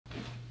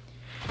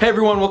Hey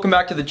everyone, welcome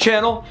back to the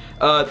channel.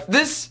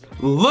 This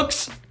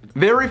looks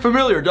very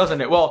familiar,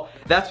 doesn't it? Well,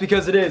 that's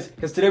because it is,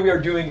 because today we are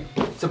doing,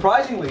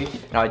 surprisingly,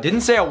 now I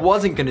didn't say I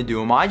wasn't gonna do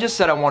them, I just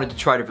said I wanted to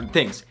try different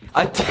things.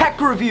 A tech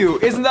review,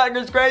 isn't that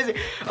just crazy?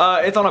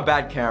 It's on a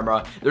bad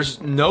camera, there's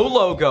no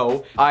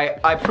logo.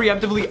 I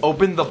preemptively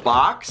opened the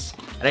box,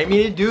 and I didn't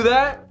mean to do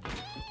that,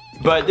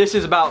 but this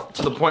is about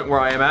to the point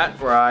where I am at,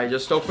 where I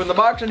just opened the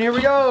box, and here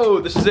we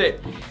go, this is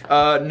it.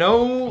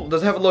 No,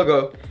 doesn't have a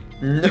logo.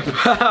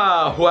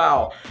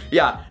 Wow,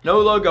 yeah, no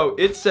logo.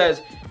 It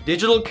says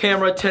digital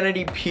camera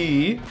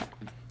 1080p.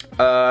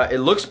 It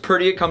looks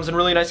pretty. It comes in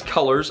really nice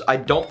colors. I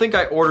don't think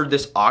I ordered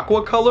this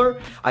aqua color.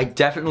 I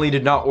definitely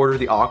did not order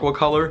the aqua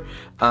color.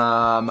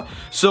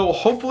 So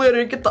hopefully I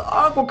didn't get the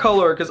aqua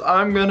color because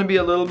I'm gonna be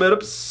a little bit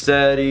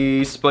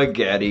upsetty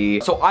spaghetti.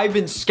 So I've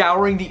been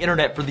scouring the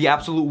internet for the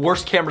absolute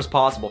worst cameras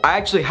possible. I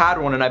actually had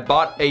one and I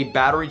bought a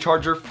battery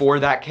charger for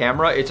that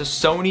camera. It's a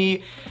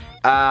Sony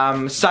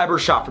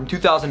Cybershot from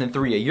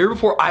 2003, a year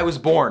before I was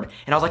born,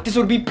 and I was like, this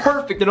would be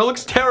perfect, and it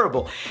looks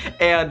terrible,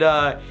 and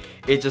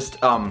it just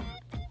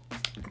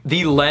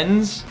the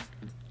lens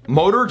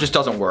motor just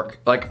doesn't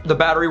work. Like, the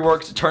battery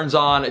works, it turns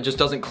on, it just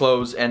doesn't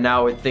close, and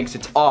now it thinks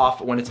it's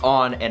off when it's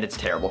on, and it's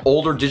terrible.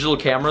 Older digital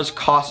cameras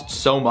cost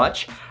so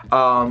much,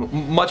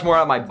 much more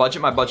out of my budget.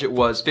 My budget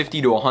was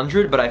 50 to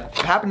 100, but I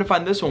happened to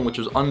find this one, which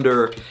was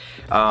under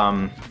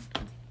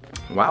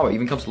wow, it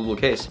even comes with a little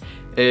case.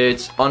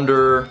 It's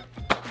under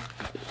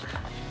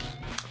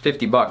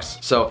 50 bucks.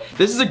 So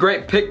this is a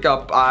great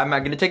pickup. I'm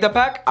not gonna take that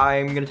back.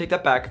 I'm gonna take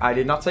that back. I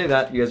did not say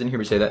that. You guys didn't hear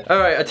me say that. All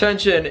right,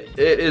 attention. It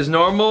is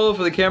normal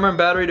for the camera and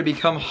battery to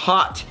become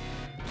hot.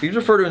 Please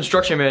refer to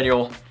instruction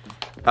manual.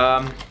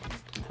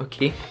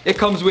 Okay. It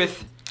comes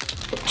with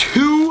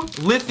 2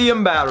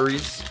 lithium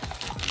batteries,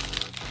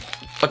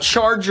 a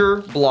charger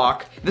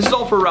block. This is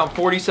all for around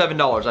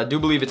 $47. I do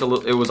believe it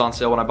was on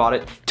sale when I bought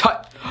it.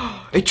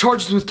 It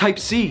charges with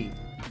Type-C.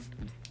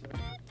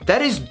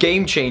 That is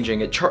game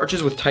changing. It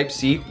charges with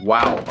Type-C.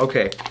 Wow,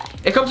 okay.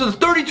 It comes with a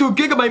 32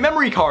 gigabyte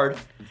memory card.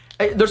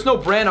 There's no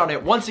brand on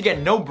it. Once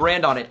again, no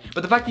brand on it.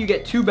 But the fact that you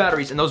get 2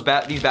 batteries and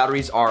these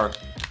batteries are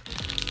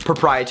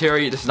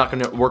proprietary, this is not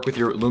gonna work with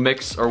your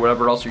Lumix or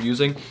whatever else you're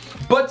using.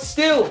 But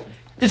still,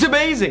 it's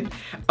amazing.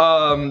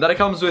 That it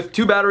comes with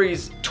 2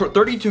 batteries,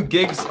 32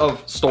 gigs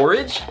of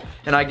storage,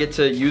 and I get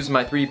to use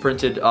my 3D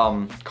printed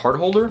card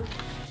holder.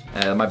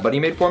 My buddy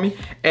made for me,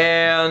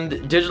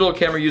 and digital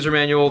camera user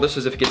manual. This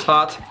is if it gets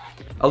hot,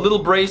 a little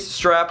brace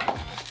strap,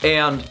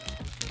 and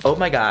oh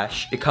my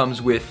gosh, it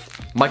comes with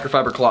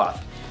microfiber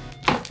cloth.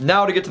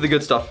 Now to get to the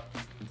good stuff.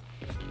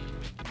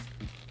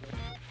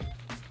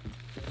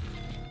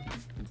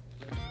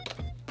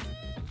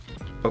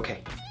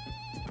 Okay,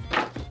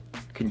 I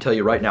can tell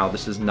you right now,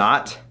 this is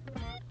not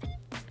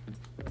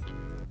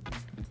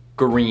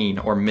green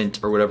or mint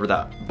or whatever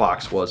that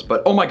box was,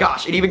 but oh my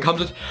gosh, it even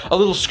comes with a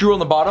little screw on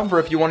the bottom for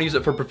if you want to use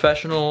it for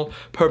professional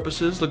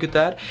purposes. Look at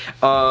that.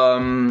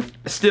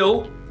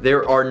 Still,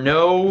 there are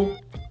no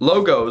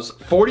logos.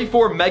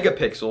 44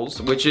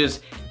 megapixels, which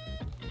is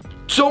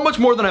so much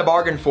more than I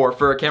bargained for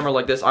a camera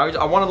like this.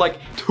 I wanted like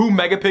 2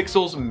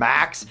 megapixels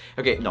max.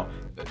 Okay, no,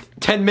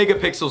 10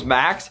 megapixels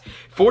max.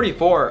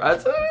 44,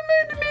 that's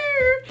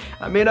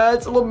I mean,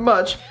 it's a little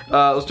much.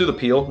 Let's do the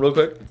peel real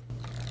quick.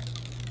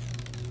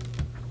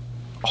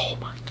 Oh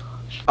my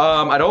gosh.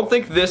 I don't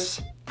think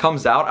this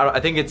comes out. I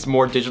think it's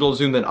more digital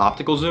zoom than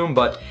optical zoom,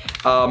 but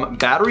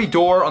battery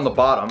door on the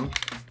bottom.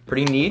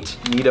 Pretty neat.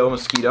 Neato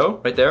mosquito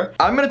right there.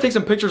 I'm gonna take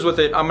some pictures with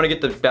it. I'm gonna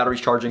get the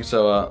batteries charging,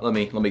 so let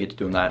me get to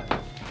doing that.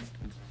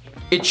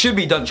 It should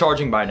be done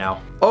charging by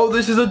now. Oh,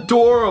 this is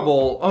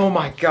adorable. Oh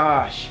my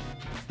gosh.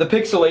 The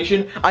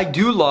pixelation, I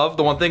do love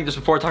the one thing, just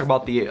before I talk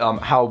about the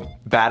how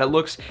bad it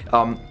looks,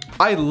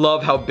 I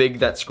love how big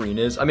that screen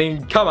is. I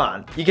mean, come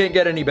on, you can't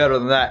get any better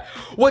than that.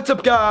 What's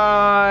up,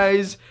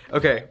 guys?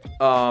 Okay,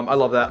 I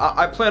love that.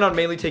 I plan on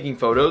mainly taking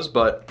photos,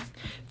 but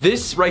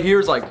this right here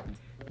is like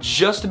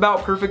just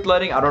about perfect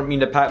lighting. I don't mean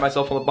to pat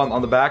myself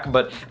on the back,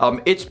 but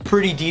it's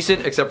pretty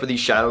decent, except for these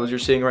shadows you're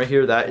seeing right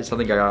here. That is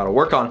something I gotta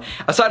work on.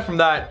 Aside from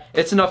that,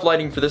 it's enough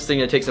lighting for this thing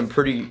to take some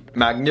pretty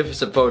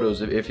magnificent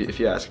photos, if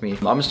you ask me.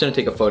 I'm just gonna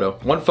take a photo.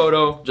 One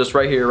photo, just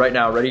right here, right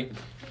now. Ready?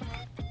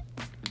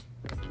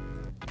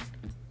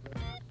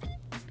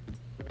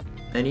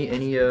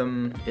 Any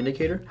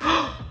indicator?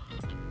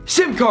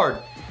 SIM card!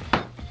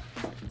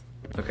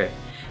 Okay,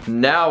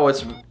 now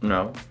it's,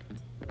 no.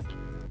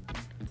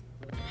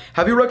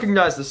 Have you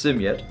recognized the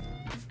SIM yet?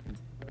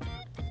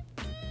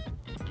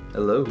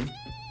 Hello?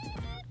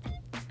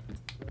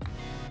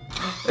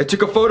 It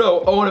took a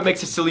photo. Oh, and it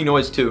makes a silly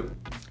noise too.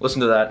 Listen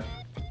to that.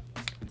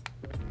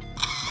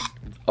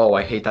 Oh,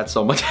 I hate that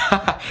so much.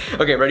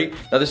 Okay, ready?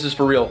 Now this is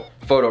for real.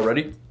 Photo,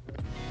 ready?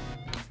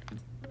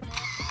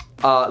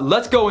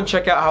 Let's go and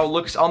check out how it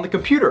looks on the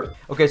computer.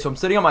 Okay, so I'm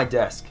sitting on my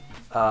desk,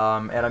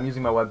 and I'm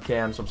using my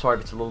webcam, so I'm sorry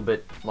if it's a little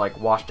bit like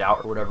washed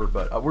out or whatever,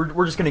 but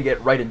we're just gonna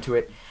get right into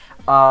it.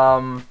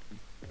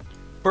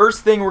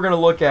 First thing we're gonna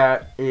look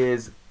at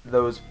is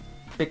those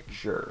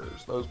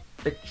pictures.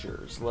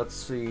 Let's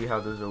see how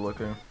those are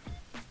looking.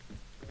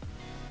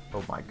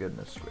 Oh my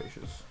goodness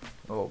gracious.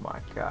 Oh my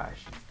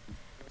gosh.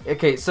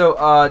 Okay,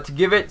 so to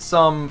give it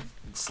some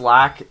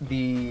slack,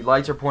 the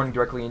lights are pointing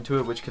directly into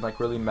it, which can like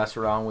really mess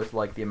around with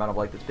like the amount of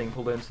light that's being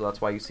pulled in, so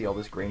that's why you see all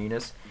this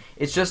graininess.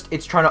 It's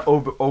trying to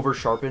over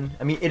sharpen.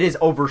 I mean, it is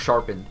over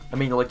sharpened. I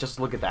mean, like, just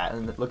look at that,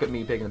 and look at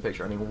me taking the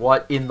picture. I mean,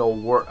 what in the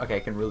world? Okay, I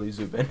can really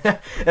zoom in.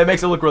 It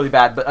makes it look really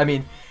bad, but I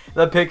mean,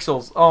 the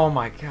pixels, oh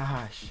my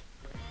gosh.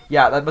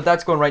 Yeah, but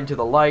that's going right into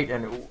the light,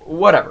 and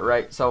whatever,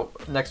 right? So,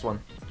 next one.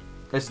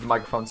 This is the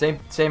microphone.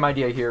 Same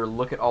idea here.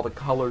 Look at all the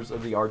colors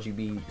of the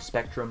RGB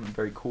spectrum.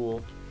 Very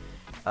cool.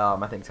 I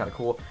think it's kind of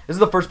cool. This is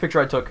the first picture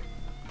I took.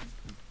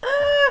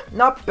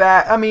 Not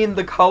bad. I mean,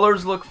 the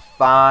colors look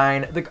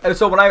fine.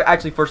 So when I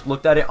actually first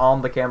looked at it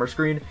on the camera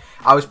screen,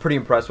 I was pretty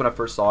impressed when I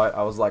first saw it.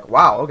 I was like,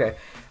 wow, okay.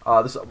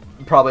 This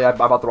probably I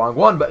bought the wrong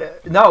one,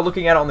 but now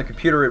looking at it on the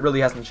computer, it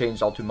really hasn't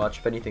changed all too much.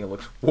 If anything, it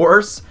looks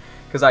worse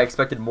because I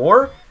expected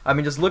more. I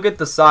mean, just look at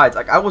the sides.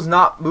 Like, I was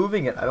not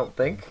moving it, I don't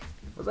think.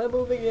 Was I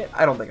moving it?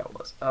 I don't think I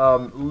was.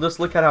 Just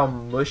look at how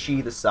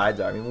mushy the sides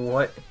are. I mean,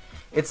 what?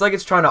 It's like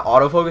it's trying to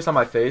autofocus on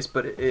my face,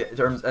 but it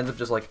ends up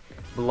just like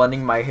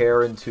blending my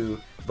hair into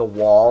the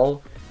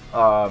wall.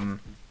 I'm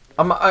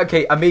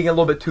being a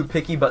little bit too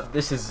picky, but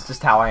this is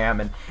just how I am,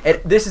 and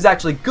this is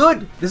actually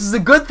good. This is a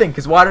good thing,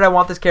 because why did I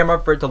want this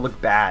camera for it to look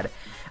bad?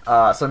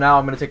 So now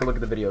I'm gonna take a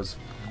look at the videos.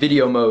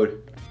 Video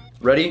mode.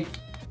 Ready?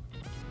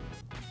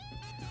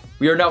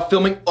 We are now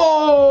filming.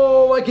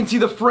 Oh, I can see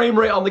the frame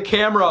rate on the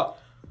camera.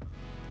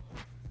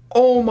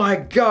 Oh my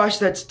gosh,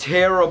 that's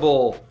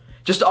terrible.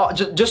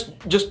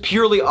 Just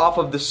purely off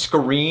of the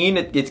screen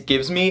it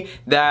gives me,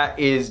 that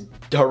is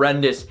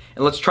horrendous.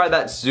 And let's try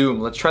that zoom.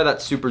 Let's try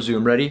that super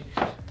zoom. Ready?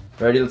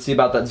 Ready? Let's see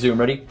about that zoom.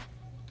 Ready?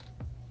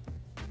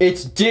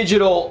 It's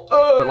digital.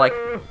 But like,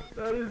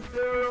 that is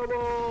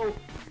terrible.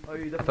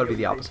 I thought it'd be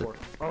the opposite.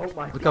 Oh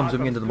my Look how I'm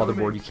zooming into the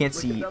motherboard. You can't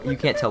see. You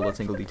can't tell a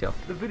single detail.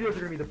 The videos are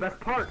gonna be the best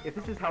part. If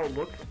this is how it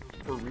looks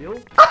for real.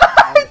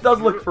 It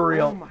does look for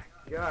real. Oh my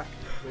gosh.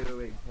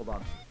 Wait. Hold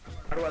on.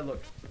 How do I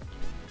look?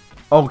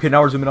 Oh, okay,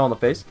 now we're zooming in on the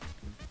face.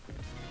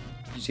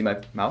 You see my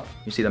mouth?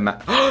 You see the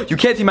mouth? You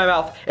can't see my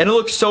mouth, and it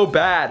looks so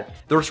bad.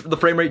 The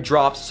frame rate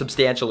drops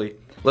substantially.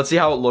 Let's see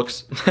how it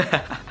looks.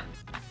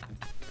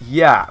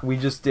 Yeah, we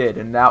just did,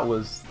 and that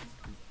was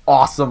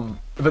awesome,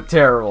 but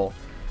terrible.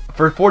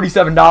 For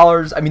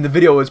 $47, I mean, the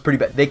video was pretty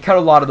bad. They cut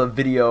a lot of the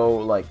video,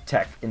 like,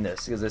 tech in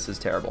this, because this is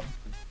terrible.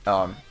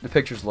 The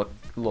pictures look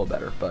a little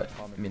better, but,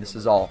 I mean, this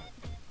is all,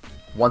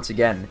 once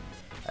again,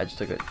 I just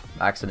took an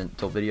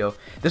accidental video.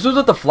 This was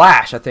with the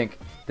flash, I think.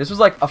 This was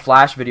like a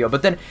flash video,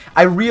 but then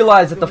I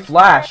realized that the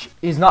flash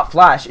is not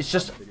flash, it's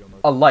just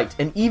a light.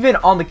 And even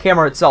on the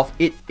camera itself,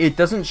 it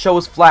doesn't show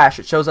as flash,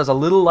 it shows as a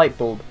little light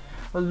bulb.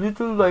 A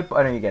little light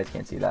bulb. I know you guys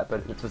can't see that,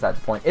 but it's besides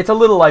the point. It's a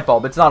little light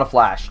bulb, it's not a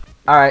flash.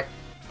 Alright,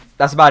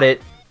 that's about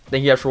it.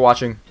 Thank you guys for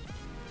watching.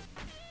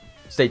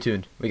 Stay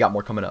tuned, we got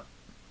more coming up.